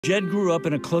Jed grew up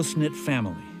in a close-knit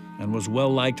family and was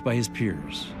well-liked by his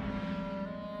peers.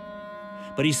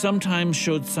 But he sometimes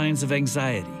showed signs of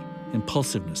anxiety,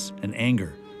 impulsiveness, and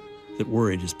anger that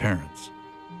worried his parents.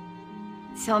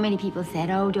 So many people said,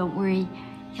 "Oh, don't worry,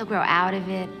 he'll grow out of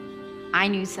it." I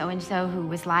knew so-and-so who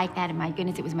was like that, and my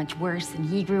goodness, it was much worse, and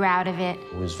he grew out of it.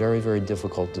 It was very, very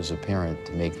difficult as a parent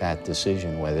to make that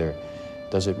decision, whether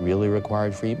does it really require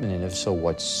treatment, and if so,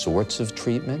 what sorts of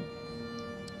treatment?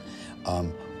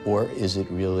 Or is it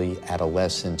really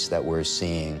adolescence that we're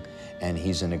seeing, and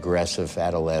he's an aggressive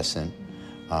adolescent,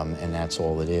 and that's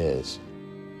all it is.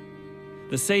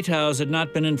 The Satows had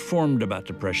not been informed about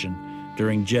depression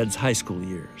during Jed's high school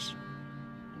years.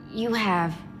 You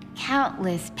have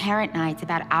countless parent nights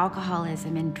about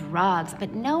alcoholism and drugs,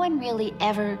 but no one really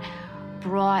ever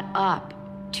brought up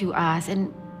to us,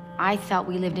 and I felt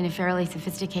we lived in a fairly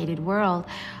sophisticated world.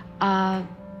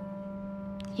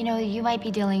 You know, you might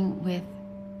be dealing with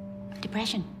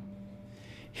depression.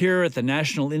 Here at the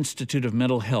National Institute of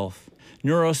Mental Health,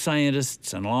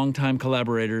 neuroscientists and longtime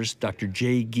collaborators, Dr.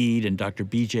 Jay Geed and Dr.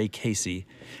 B.J. Casey,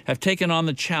 have taken on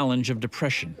the challenge of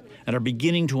depression and are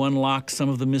beginning to unlock some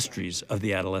of the mysteries of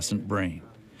the adolescent brain.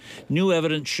 New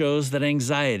evidence shows that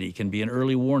anxiety can be an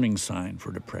early warning sign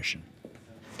for depression.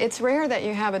 It's rare that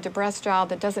you have a depressed child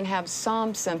that doesn't have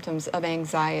some symptoms of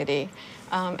anxiety.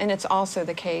 And it's also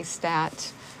the case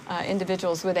that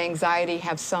individuals with anxiety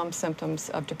have some symptoms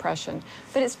of depression.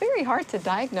 But it's very hard to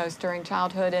diagnose during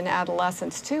childhood and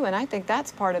adolescence too, and I think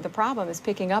that's part of the problem, is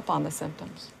picking up on the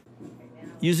symptoms.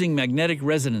 Using magnetic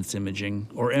resonance imaging,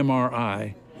 or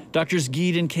MRI, Drs.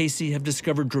 Geed and Casey have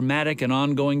discovered dramatic and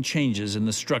ongoing changes in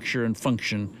the structure and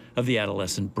function of the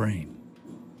adolescent brain.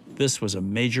 This was a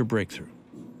major breakthrough.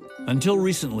 Until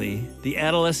recently, the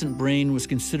adolescent brain was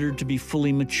considered to be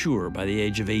fully mature by the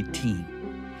age of 18.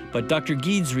 But Dr.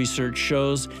 Geed's research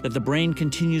shows that the brain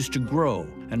continues to grow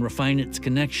and refine its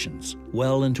connections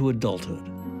well into adulthood.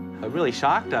 It really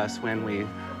shocked us when we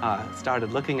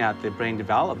started looking at the brain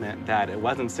development, that it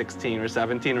wasn't 16 or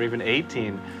 17 or even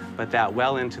 18, but that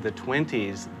well into the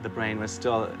 20s, the brain was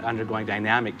still undergoing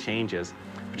dynamic changes,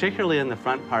 particularly in the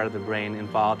front part of the brain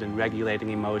involved in regulating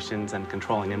emotions and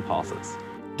controlling impulses.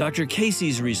 Dr.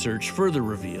 Casey's research further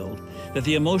revealed that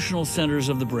the emotional centers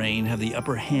of the brain have the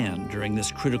upper hand during this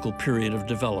critical period of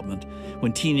development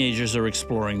when teenagers are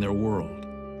exploring their world.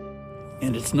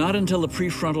 And it's not until the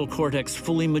prefrontal cortex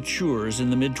fully matures in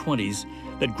the mid-20s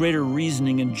that greater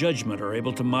reasoning and judgment are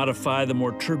able to modify the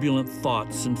more turbulent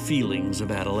thoughts and feelings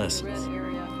of adolescence.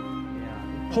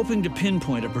 Hoping to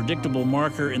pinpoint a predictable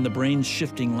marker in the brain's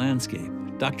shifting landscape,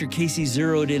 Dr. Casey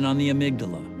zeroed in on the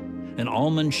amygdala, an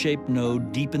almond-shaped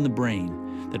node deep in the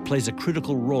brain that plays a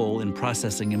critical role in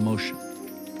processing emotion.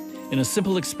 In a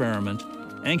simple experiment,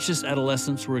 anxious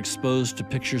adolescents were exposed to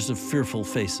pictures of fearful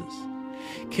faces.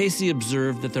 Casey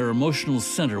observed that their emotional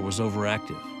center was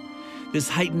overactive. This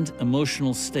heightened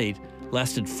emotional state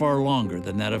lasted far longer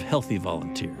than that of healthy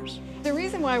volunteers. The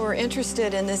reason why we're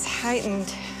interested in this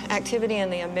heightened activity in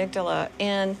the amygdala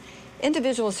in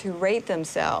individuals who rate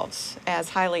themselves as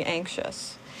highly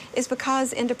anxious is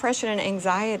because in depression and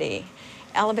anxiety,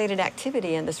 elevated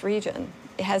activity in this region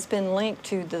has been linked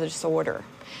to the disorder.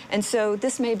 And so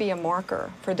this may be a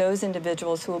marker for those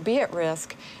individuals who will be at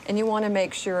risk, and you want to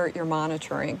make sure you're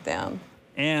monitoring them.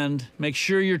 And make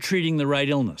sure you're treating the right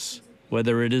illness,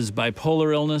 whether it is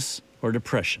bipolar illness or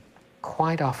depression.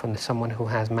 Quite often, someone who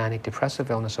has manic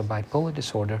depressive illness or bipolar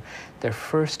disorder, their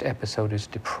first episode is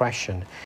depression.